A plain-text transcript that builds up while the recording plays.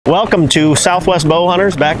Welcome to Southwest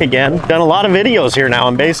Bowhunters, back again. Done a lot of videos here now.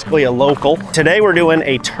 I'm basically a local. Today we're doing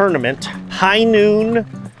a tournament, high noon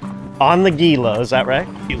on the Gila. Is that right?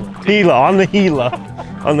 Gila, on the Gila.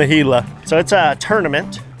 On the Gila. So it's a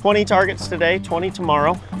tournament. 20 targets today, 20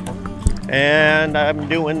 tomorrow. And I'm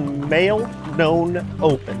doing male known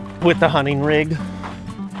open with the hunting rig.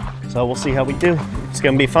 So we'll see how we do. It's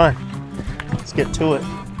gonna be fun. Let's get to it.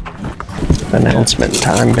 Announcement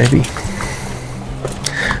time, baby.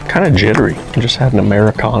 Kind of jittery. I just had an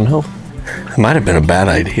Americano. It might have been a bad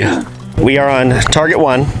idea. We are on target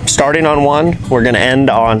 1, starting on 1. We're gonna end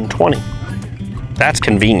on 20. That's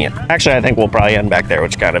convenient. Actually, I think we'll probably end back there,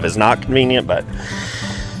 which kind of is not convenient, but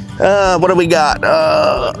what do we got?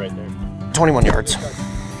 21 yards.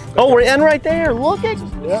 Oh, we're in right there. Look at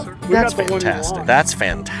that's fantastic. That's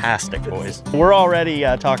fantastic, boys. We're already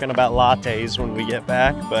talking about lattes when we get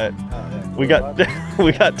back, but we got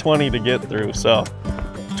we got 20 to get through. So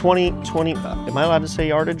 20. Am I allowed to say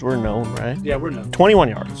yardage? We're known, right? Yeah, we're known. 21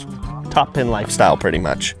 yards. Top pin lifestyle, pretty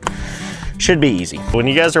much. Should be easy. When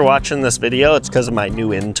you guys are watching this video, it's because of my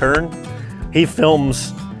new intern. He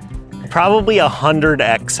films probably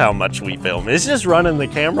 100x how much we film. It's just running the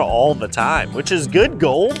camera all the time, which is good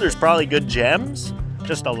gold. There's probably good gems.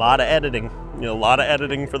 Just a lot of editing. You know, a lot of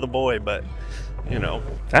editing for the boy, but you know,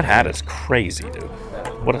 that hat is crazy, dude.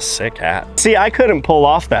 What a sick hat. See, I couldn't pull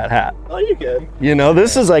off that hat. Oh, you could. You know,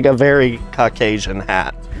 this is like a very Caucasian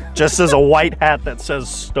hat. Just as a white hat that says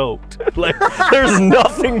stoked. Like, there's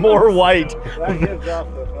nothing more white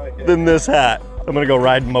than this hat. I'm gonna go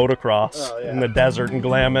ride motocross in the desert in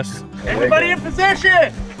Glamis. Everybody in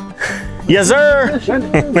position! Yes, sir!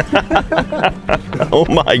 Oh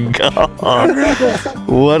my God.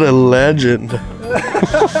 What a legend.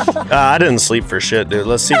 I didn't sleep for shit, dude.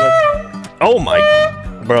 Let's see what... Oh my...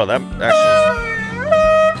 Bro, that actually...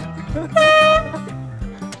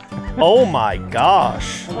 Oh my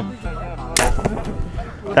gosh.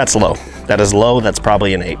 That's low. That is low. That's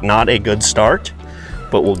probably an 8. Not a good start,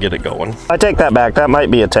 but we'll get it going. I take that back. That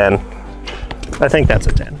might be a 10. I think that's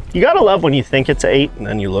a 10. You gotta love when you think it's an 8 and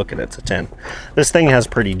then you look and it's a 10. This thing has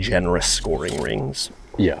pretty generous scoring rings.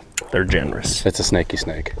 Yeah. They're generous. It's a snaky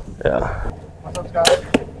snake. Yeah. What's up, Scott?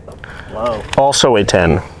 Wow. Also a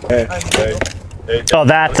 10. Hey. Oh,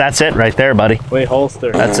 that's it right there, buddy. Wait,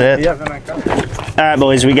 holster. That's it. Yeah, then I come. All right,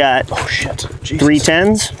 boys, we got 3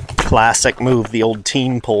 10s. Classic move, the old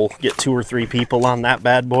team pull. Get 2 or 3 people on that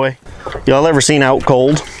bad boy. Y'all ever seen Out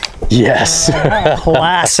Cold? Yes.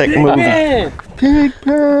 Classic move. Big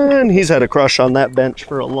Ben. He's had a crush on that bench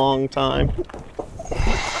for a long time.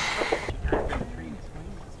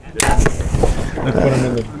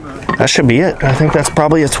 That should be it. I think that's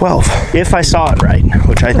probably a 12. If I saw it right,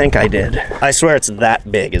 which I think I did. I swear it's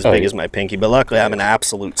that big, as big as my pinky, but luckily I'm an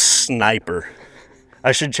absolute sniper.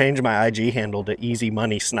 I should change my IG handle to Easy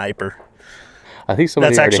Money Sniper. I think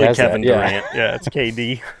somebody That's actually has Kevin that. Yeah. Durant. Yeah, it's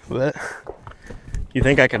KD. But you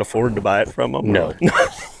think I could afford to buy it from him? No.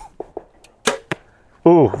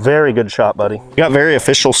 Ooh, very good shot, buddy. We got very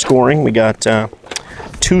official scoring. We got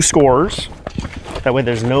 2 scorers. That way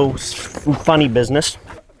there's no funny business.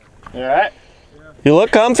 You all right? You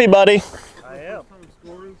look comfy, buddy. I am.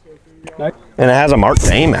 And it has a mark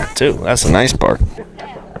to aim at, too. That's the nice part.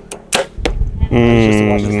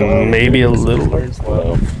 Maybe a little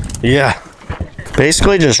slow. Yeah.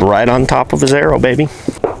 Basically just right on top of his arrow, baby.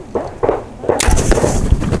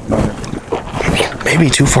 Maybe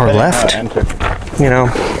too far left. You know.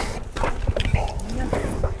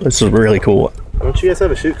 This is really cool. Don't you guys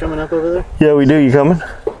have a shoot coming up over there? Yeah, we do. You coming?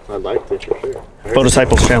 I'd like to, for sure.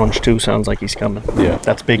 Photocycles Challenge 2 sounds like he's coming. Yeah.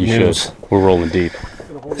 That's big You news. should. We're rolling deep.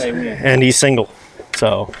 And he's single.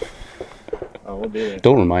 So. Oh, we'll be there.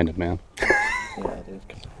 Don't remind him, man.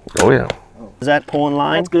 Oh, yeah. Is that pulling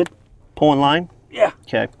line? That's good. Pulling line? Yeah.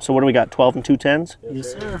 Okay. So what do we got? 12 and 2 10s?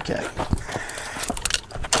 Yes, sir. Okay.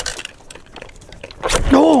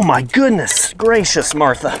 Oh my goodness gracious,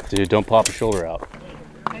 Martha. Dude, don't pop a shoulder out.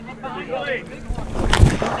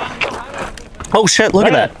 Oh shit, look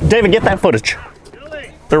at that. David, get that footage.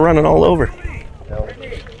 They're running all over. Oh,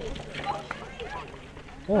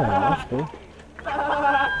 that's cool.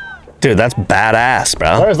 Dude, that's badass,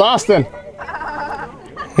 bro. Where's Austin?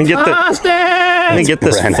 Get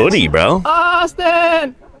this footy, bro.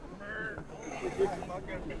 Austin!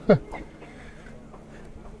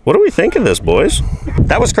 What do we think of this, boys?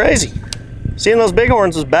 That was crazy. Seeing those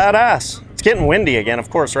bighorns was badass. It's getting windy again, of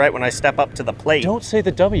course, right when I step up to the plate. Don't say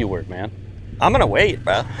the W word, man. I'm gonna wait,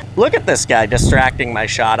 bro. Look at this guy distracting my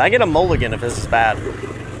shot. I get a mulligan if this is bad.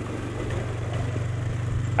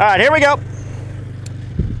 All right, here we go.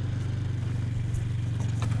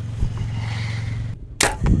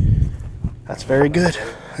 That's very good.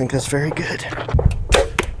 I think that's very good.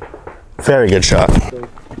 Very good shot.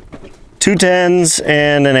 2 10s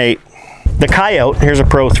and an 8. The coyote, here's a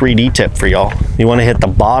pro 3D tip for y'all. You want to hit the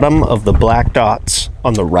bottom of the black dots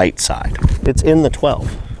on the right side. It's in the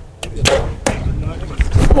 12.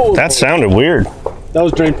 That sounded weird. That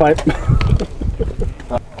was drain pipe.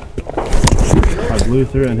 I blew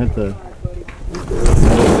through and hit the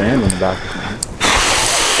little band in the back.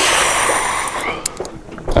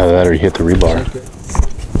 That or you hit the rebar.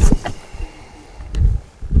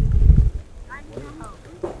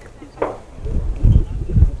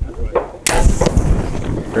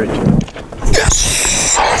 Great job.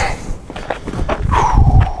 Yes!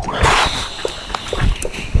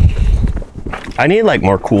 I need like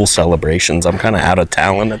more cool celebrations. I'm kind of out of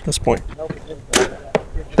talent at this point.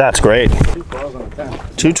 That's great. 2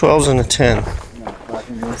 12s and a 10.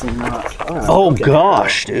 Oh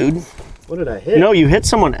gosh, dude. What did I hit? No, you hit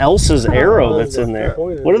someone else's arrow that's in there.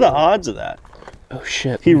 What are the odds of that? Oh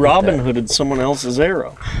shit. He Robin Hooded someone else's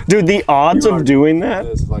arrow. Dude, the odds of doing that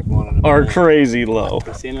are crazy low.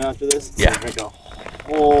 Casino after this? Yeah. Drink a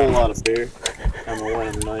whole lot of beer. I'm gonna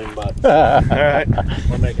win $1 million. All right.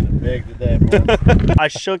 We're making it big today, boys. I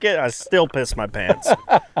shook it, I still pissed my pants.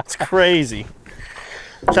 It's crazy.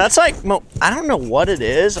 That's like, I don't know what it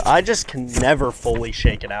is. I just can never fully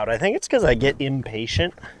shake it out. I think it's because I get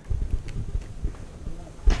impatient.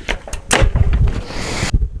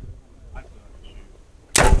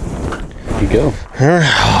 You go.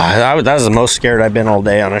 That was the most scared I've been all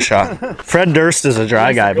day on a shot. Fred Durst is a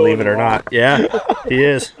dry guy, believe it or not. Yeah, he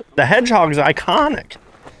is. The hedgehog's iconic.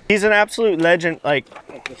 He's an absolute legend. Like,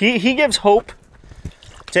 he gives hope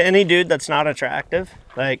to any dude that's not attractive.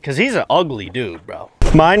 Like, cause he's an ugly dude, bro.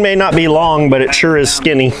 Mine may not be long, but it sure is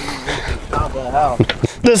skinny.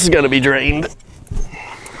 This is gonna be drained.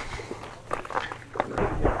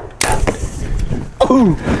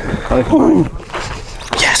 Ooh.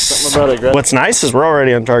 Yes. What's nice is we're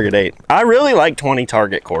already on target 8. I really like 20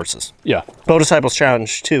 target courses. Yeah. Bow Disciples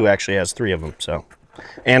Challenge 2 actually has 3 of them, so.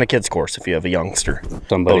 And a kid's course if you have a youngster.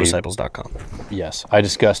 Bowdisciples.com. Yes. I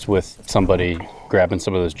discussed with somebody grabbing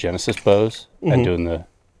some of those Genesis bows and doing the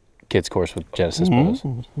kids course with Genesis bows.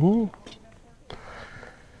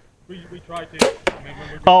 We tried to.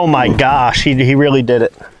 Oh my gosh, he really did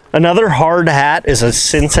it. Another hard hat is a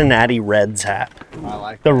Cincinnati Reds hat. I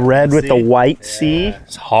like the red with the white C.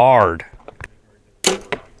 It's hard.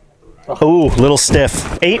 Ooh, little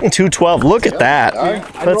stiff. 8 and 2 12. Look at that.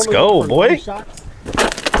 Let's go, boy. All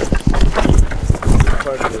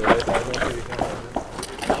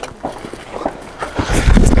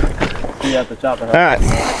right,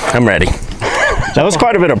 I'm ready. That was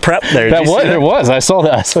quite a bit of prep there. There was. I saw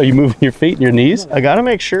that. I saw you moving your feet and your knees. I gotta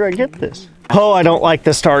make sure I get this. Oh, I don't like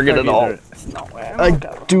this target at all. I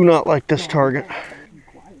do not like this target.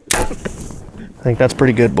 I think that's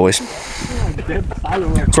pretty good, boys.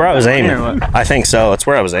 That's where I was aiming. I think so. That's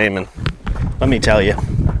where I was aiming. Let me tell you.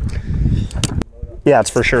 Yeah, it's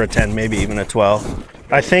for sure a 10, maybe even a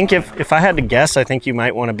 12. I think if I had to guess, I think you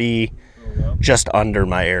might want to be just under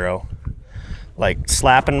my arrow. Like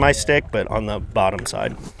slapping my stick, but on the bottom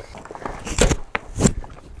side.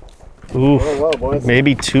 Ooh,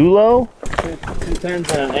 maybe too low? 2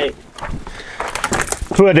 10s and an 8.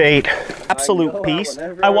 Who had 8? Absolute piece.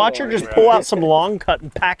 I watch her just pull out some long cut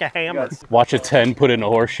and pack a hammer. Watch a 10 put in a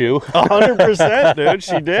horseshoe. 100%, dude.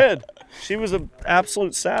 She did. She was an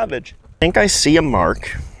absolute savage. I think I see a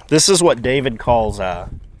mark. This is what David calls, what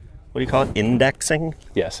do you call it? Indexing?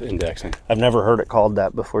 Yes, indexing. I've never heard it called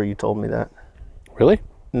that before you told me that. Really?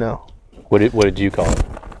 No. What did you call it?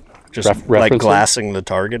 Just like glassing the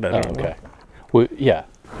target? I don't know. Okay. Well, yeah.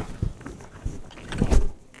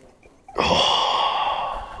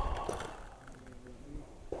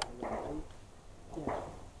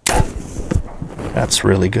 That's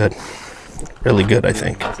really good. Really good, I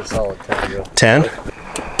think. That's a solid 10. 10?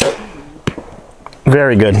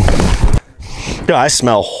 Very good. Dude, I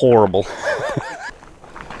smell horrible.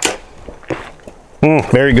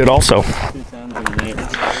 Very good also. 2 10s and an 8.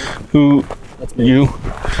 Who? You?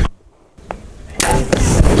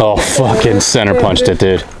 Oh, fucking center punched it,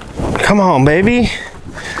 dude. Come on, baby.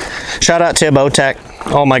 Shout out to Bowtech.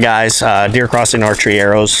 All my guys, deer crossing archery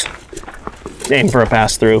arrows. Aim for a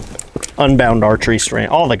pass through. Unbound archery string.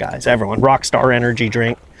 All the guys, everyone. Rockstar energy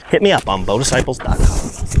drink. Hit me up on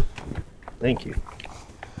bowdisciples.com. Thank you.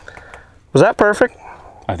 Was that perfect?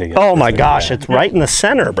 I think. Oh my gosh, it's right in the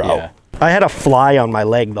center, bro. Yeah. I had a fly on my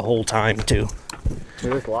leg the whole time too.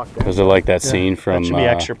 Was it like that scene from That should be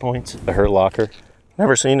extra points. The Hurt Locker?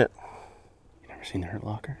 Never seen it. You never seen The Hurt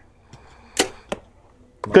Locker?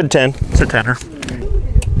 Good 10. It's a 10er.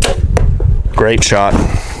 Great shot.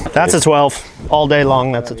 That's a 12. All day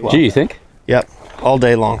long, that's a 12. Gee, you think? Yep, all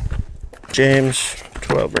day long. James,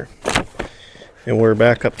 12er. And we're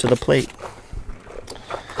back up to the plate.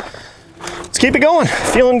 Let's keep it going.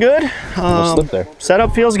 Feeling good. Slip there.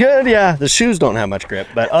 Setup feels good. Yeah, the shoes don't have much grip,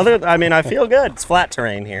 but I feel good. It's flat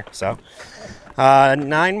terrain here, so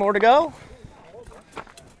 9 more to go.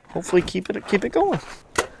 Hopefully keep it going.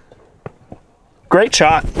 Great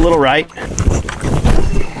shot, a little right.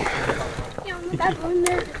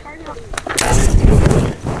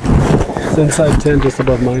 It's inside 10, just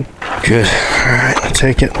above mine. Good. All right, I'll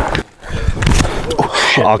take it.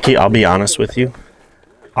 I'll be honest with you.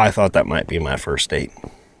 I thought that might be my first date.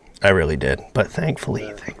 I really did. But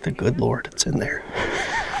thankfully, thank the good Lord, it's in there.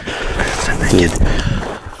 Dude,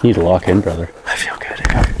 you need to lock in, brother. I feel good.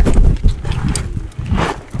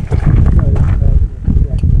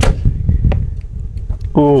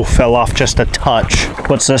 Ooh, fell off just a touch.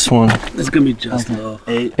 What's this one? It's gonna be just low.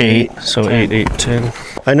 8. So 8, 8, 10.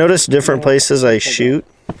 I noticed different places I shoot,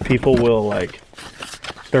 people will like,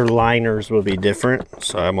 their liners will be different.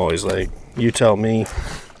 So I'm always like, you tell me.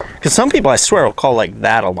 Because some people, I swear, will call like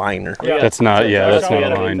that a liner. Yeah. That's not a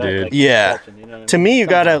line, dude. Yeah. To me, you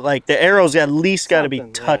gotta like the arrows at least gotta be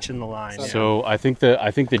touching the line. So I think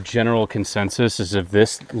the general consensus is if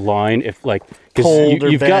this line, if like, because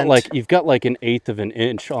you've got like an 1/8 of an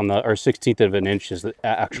inch on the, or 1/16 of an inch is the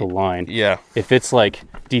actual line. Yeah. If it's like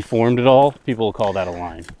deformed at all, people will call that a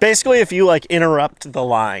line. Basically, if you like interrupt the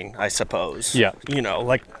line, I suppose. Yeah. You know,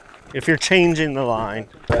 like if you're changing the line.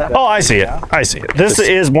 Oh, I see it. I see it. This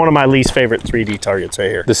is one of my least favorite 3D targets right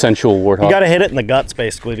here. The sensual warthog. You got to hit it in the guts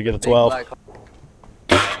basically to get a 12.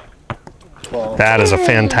 That is a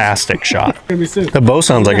fantastic shot. The bow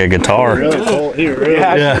sounds like a guitar.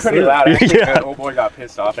 Yeah, it's pretty loud. Actually, Yeah. that old boy got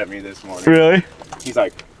pissed off at me this morning. Really? He's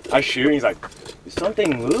like, I shoot, and he's like, is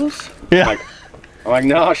something loose? Yeah. I'm like,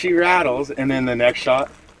 no, she rattles. And then the next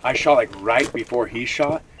shot, I shot like right before he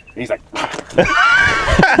shot, and he's like,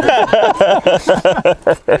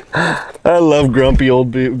 I love grumpy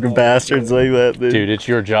old bastards like that, dude. Dude, it's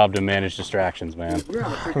your job to manage distractions, man.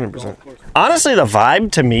 100%. Honestly, the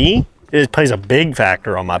vibe to me, it plays a big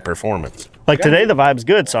factor on my performance. Like today, the vibe's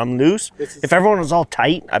good, so I'm loose. If everyone was all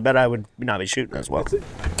tight, I bet I would not be shooting as well.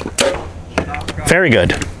 Very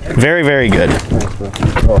good. Very, very good.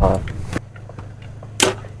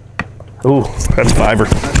 Ooh, that's a 5er.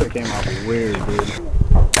 That came out weird, dude.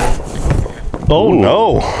 Oh,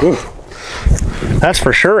 no. That's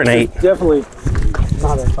for sure an 8. Definitely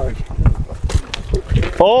not a target.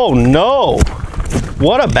 Oh, no.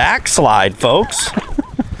 What a backslide, folks.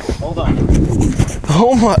 hold on.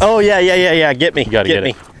 Oh, my. Oh, yeah. Get me. You gotta get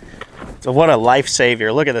me. it. So what a life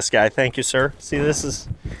savior. Look at this guy. Thank you, sir. See, this is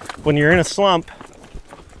when you're in a slump.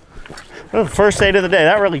 Oh, the first date of the day.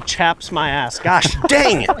 That really chaps my ass. Gosh,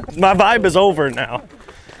 dang it. My vibe is over now.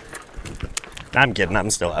 I'm kidding. I'm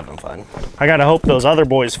still having fun. I got to hope those other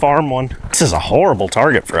boys farm one. This is a horrible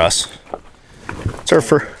target for us. It's our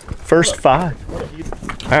first 5.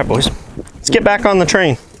 All right, boys. Let's get back on the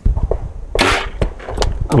train.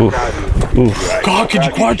 Ooh. God, could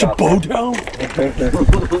you quiet your bow down?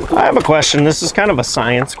 I have a question. This is kind of a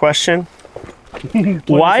science question.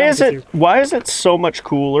 Why is it so much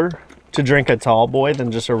cooler to drink a tall boy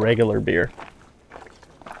than just a regular beer?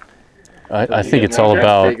 I think it's all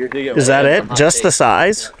about. Is that it? Just the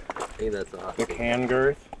size? The can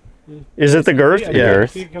girth. Is it the girth? The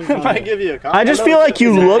girth. Might give you a I just feel like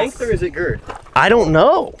you look. Length or is it girth? I don't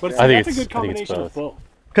know. But I think that's a it's- good I think it's combination of both. both.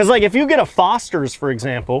 Because like if you get a Foster's, for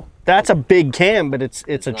example, that's a big can, but it's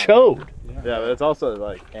a chode. Yeah, but it's also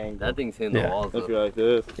like angled. That thing's hitting the Yeah. walls. If Though. you like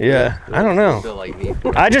this. Yeah, I don't know. Feel like me.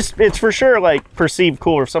 It's for sure like perceived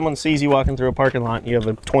cooler. If someone sees you walking through a parking lot and you have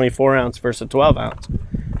a 24 ounce versus a 12 ounce,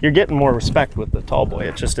 you're getting more respect with the tall boy.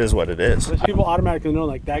 It just is what it is. But people automatically know,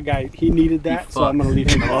 like, that guy, he needed that, so I'm going to leave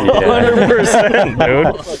him alone. 100%,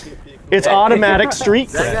 dude. It's automatic street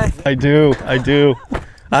cred. I do.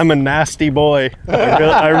 I'm a nasty boy.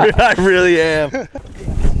 I really am.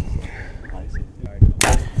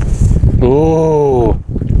 Ooh,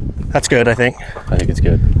 That's good, I think. I think it's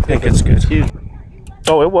good. I think it's good.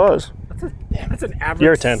 Oh, it was. That's an average.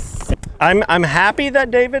 You're a 10. I'm happy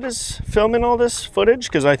that David is filming all this footage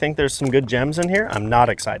because I think there's some good gems in here. I'm not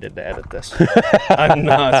excited to edit this. I'm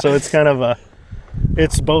not. So it's kind of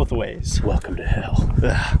it's both ways. Welcome to hell.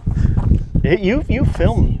 You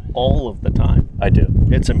film all of the time. I do.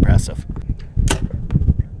 It's impressive.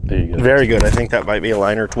 There you go. Very good. I think that might be a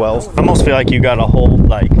liner 12. I almost feel like you got to hold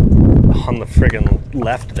like on the friggin'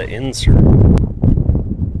 left the insert.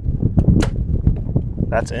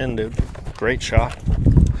 That's in, dude. Great shot.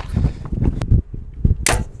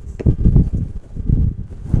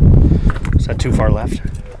 that too far left?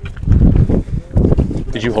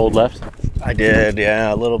 Did you hold left? I did,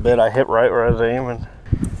 yeah, a little bit. I hit right where I was aiming.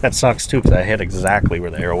 That sucks too, because I hit exactly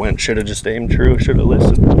where the arrow went. Should have just aimed true, should have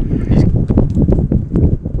listened.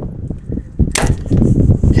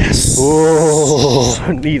 Yes!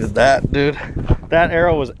 Oh, needed that, dude. That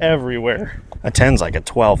arrow was everywhere. A 10's like a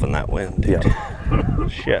 12 in that wind, dude. Yeah.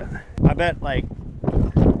 Shit. I bet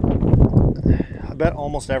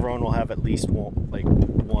almost everyone will have at least one, like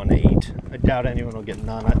 1.8. I doubt anyone will get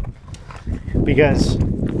none. Because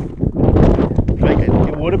like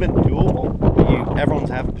it would have been doable, but everyone's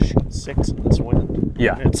having to shoot 6 in this wind.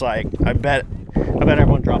 Yeah. And it's like I bet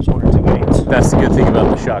everyone drops 1 or 2 8s. That's the good thing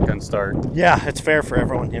about the shotgun start. Yeah, it's fair for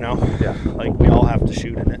everyone, you know. Yeah. Like we all have to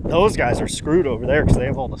shoot in it. Those guys are screwed over there because they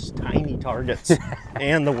have all those tiny targets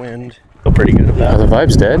and the wind. Feel pretty good about The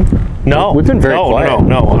vibe's dead. No, we've been very quiet.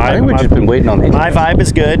 No. I think we've just been waiting on these. My vibe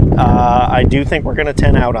is good. I do think we're gonna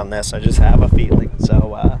 10 out on this. I just have a feeling.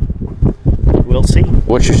 So we'll see.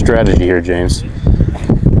 What's your strategy here, James?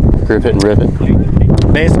 Grip it and rip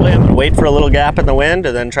it. Basically, I'm gonna wait for a little gap in the wind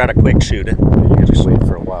and then try to quick shoot it. You're just waiting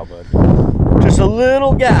for a while, bud. Just a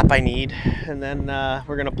little gap I need, and then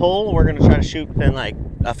we're gonna pull. And we're gonna try to shoot in like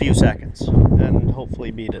a few seconds and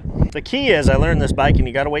hopefully beat it. The key is I learned this biking.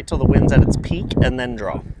 You gotta wait till the wind's at its peak and then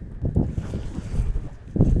draw.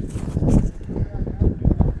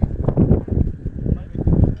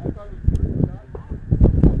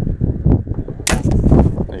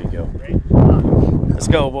 There you go. Let's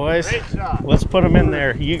go, boys. Let's put them in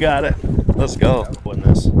there. You got it. Let's go. Win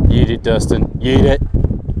this. Yeet it, Dustin. Yeet it.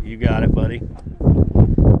 You got it, buddy.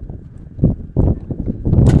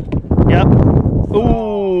 Yep.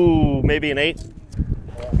 Ooh, maybe an 8.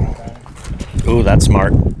 Ooh, that's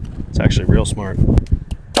smart. It's actually real smart.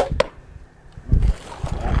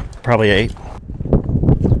 Probably 8.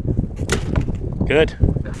 Good.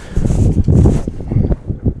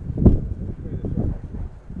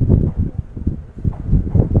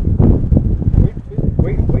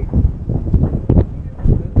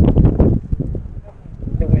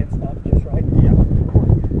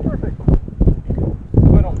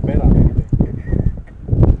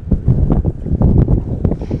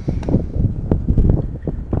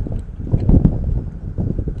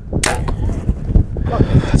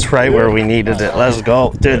 Right where we needed it. Let's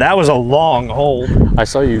go. Dude, that was a long hold. I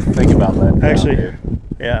saw you think about that. Actually,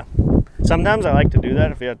 yeah. Sometimes I like to do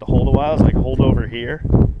that if you have to hold a while. It's like hold over here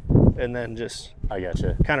and then just I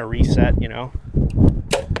gotcha. Kind of reset, you know.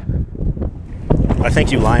 I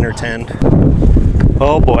think you liner 10.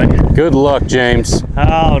 Oh boy. Good luck, James.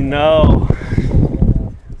 Oh no.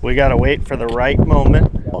 We gotta wait for the right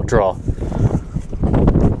moment. Oh, draw.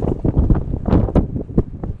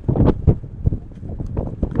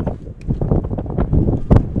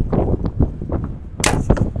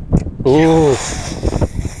 Ooh.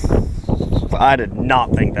 I did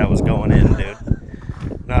not think that was going in,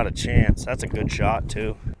 dude. Not a chance. That's a good shot,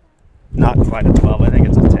 too. Not quite a 12. I think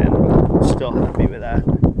it's a 10, but still happy with that.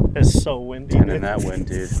 It's so windy. 10 in that wind,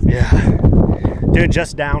 dude. Yeah. Dude,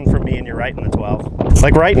 just down for me, and you're right in the 12.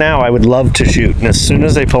 Like right now, I would love to shoot, and as soon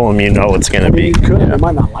as they pull them, you know it's going to be. You could, they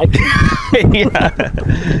might not like it. Yeah.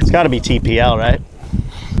 It's got to be TPL, right?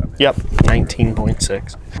 Yep,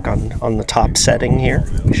 19.6. On the top setting here,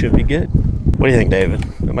 we should be good. What do you think, David?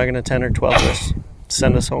 Am I going to 10 or 12 this?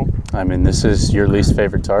 Send us home? I mean, this is your least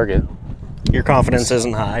favorite target. Your confidence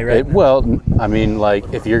isn't high, right? Well, I mean,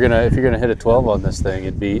 like if you're gonna hit a 12 on this thing,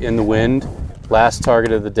 it'd be in the wind, last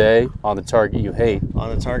target of the day, on the target you hate.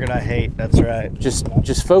 On the target I hate, that's right. Just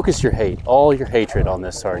focus your hate, all your hatred on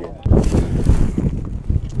this target.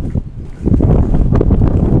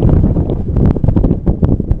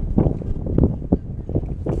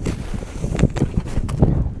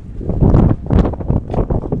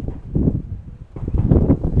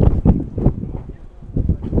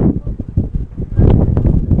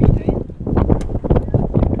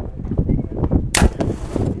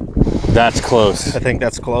 That's close. I think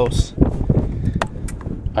that's close.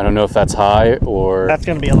 I don't know if that's high or... That's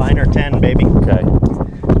going to be a liner 10, baby. Okay.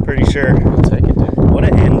 Pretty sure. I'll take it, dude. What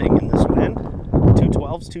an ending in this wind. 2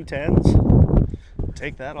 12s, 2 10s.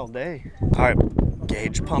 Take that all day. All right,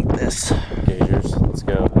 gauge pump this. Gaugers, let's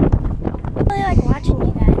go. I really like watching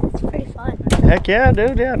you guys. It's pretty fun. Heck yeah,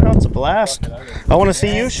 dude. Yeah, no, it's a blast. I want to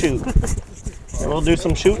see you shoot. And we'll do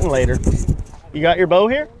some shooting later. You got your bow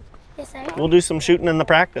here? Yes, I do. We'll do some shooting in the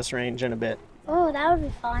practice range in a bit. Oh, that would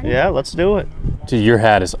be fun. Yeah, let's do it. Dude, your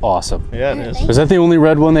hat is awesome. Yeah, it is. Was that the only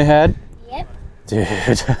red one they had? Yep. Dude.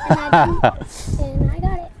 And I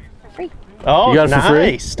got it for free. Oh, You got it for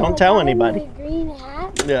free? nice. Don't tell anybody. Green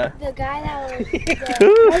hat. Yeah. The guy that was the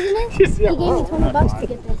president, he gave me $20 to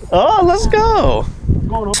get this. Oh, let's go.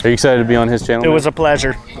 Are you excited to be on his channel? It was a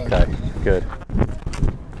pleasure. Okay, good.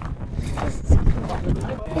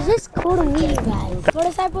 It's just cool to meet you guys.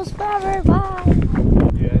 Motorcycles forever. Bye.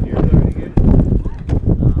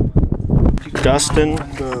 Dustin,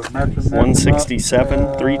 167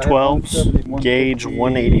 312s. Gage,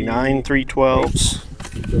 189 312s.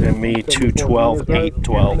 And me, 212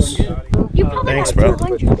 812s. You probably Thanks, got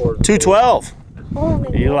bro. 200. 212.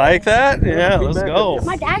 Holy You like that? Yeah, let's go.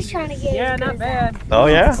 My dad's trying to get Yeah, not bad. Oh,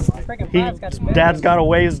 yeah? Freaking He, five's got some Dad's got a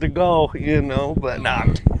ways to go, you know, but nah,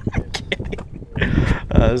 I'm kidding.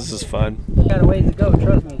 This is fun. You got a ways to go,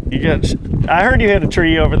 trust me. You got. I heard you hit a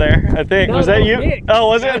tree over there. I think No, was that that you? was Nick. Oh,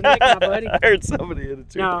 was That it? was Nick, my buddy. I heard somebody hit a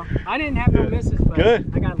tree. No, I didn't have no misses, but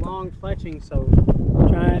Good. I got long fletching, so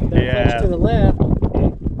trying to Yeah. fletch to the left,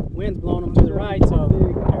 wind's blowing them to the right, so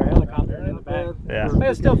they're helicoptering in the back. Yeah. But it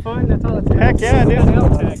was still fun, that's all it's Heck yeah, dude.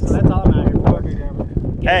 So that's all I'm out here for.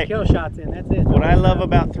 Hey. Get kill shots in, that's it. What I love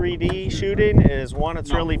about 3D shooting is one,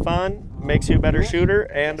 it's really fun, makes you a better shooter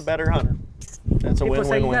and a better hunter. That's a People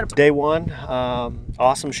say you win-win-win. gotta- Day one,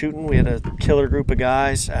 awesome shooting. We had a killer group of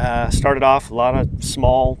guys. Started off a lot of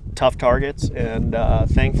small, tough targets, and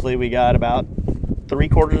thankfully we got about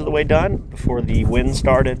 3/4 of the way done before the wind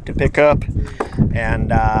started to pick up,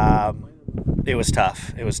 and it was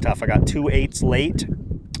tough. It was tough. I got 2 8s late,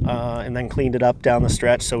 and then cleaned it up down the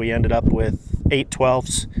stretch, so we ended up with 8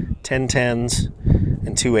 12s, 10 10s,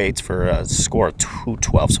 and 2 8s for a score of 2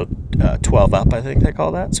 12, so 12 up, I think they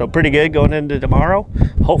call that. So pretty good going into tomorrow.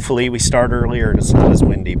 Hopefully we start earlier and it's not as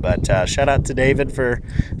windy, but shout out to David for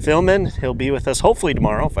filming. He'll be with us hopefully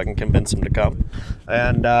tomorrow if I can convince him to come,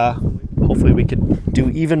 and hopefully we could do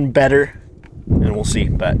even better, and we'll see.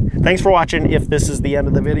 But thanks for watching if this is the end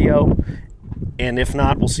of the video, and if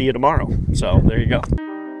not, we'll see you tomorrow. So there you go.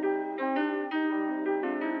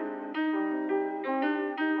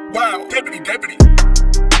 Wow, deputy.